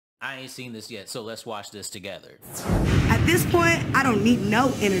I ain't seen this yet, so let's watch this together. At this point, I don't need no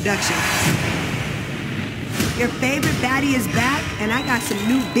introduction. Your favorite baddie is back, and I got some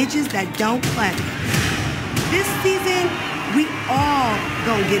new bitches that don't play. This season, we all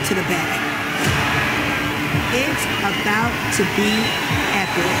gonna get to the bag. It's about to be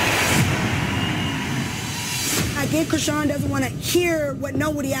epic. I get Krishan doesn't want to hear what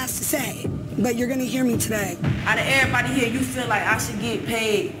nobody has to say, but you're gonna hear me today. Out of everybody here, you feel like I should get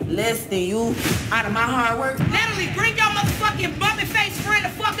paid less than you out of my hard work? Natalie, bring your motherfucking bumpy face friend the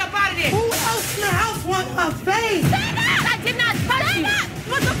fuck up out of there. Who else in the house wants her face? Stand up! I did not touch you.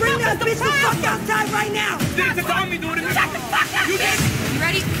 What the Bring fuck that bitch the fuck outside right now. Shut the fuck up! You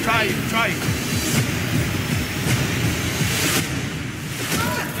ready? Try it.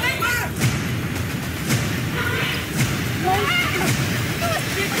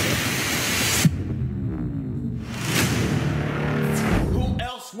 Who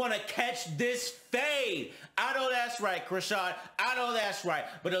else wanna catch this fade? I know that's right, Krishan. I know that's right.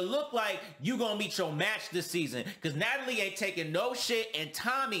 But it look like you gonna meet your match this season, because Natalie ain't taking no shit and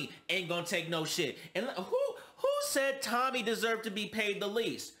Tommy ain't gonna take no shit. And who said Tommy deserved to be paid the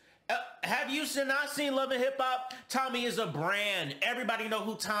least? Have you not seen Love and Hip Hop? Tommy is a brand. Everybody know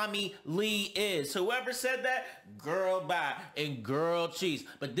who Tommy Lee is. Whoever said that, girl bye and girl cheese.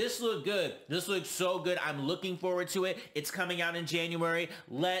 But this looked good. This looks so good. I'm looking forward to it. It's coming out in January.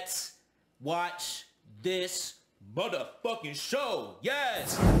 Let's watch this motherfucking show.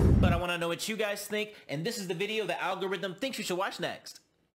 Yes. But I want to know what you guys think. And this is the video the algorithm thinks you should watch next.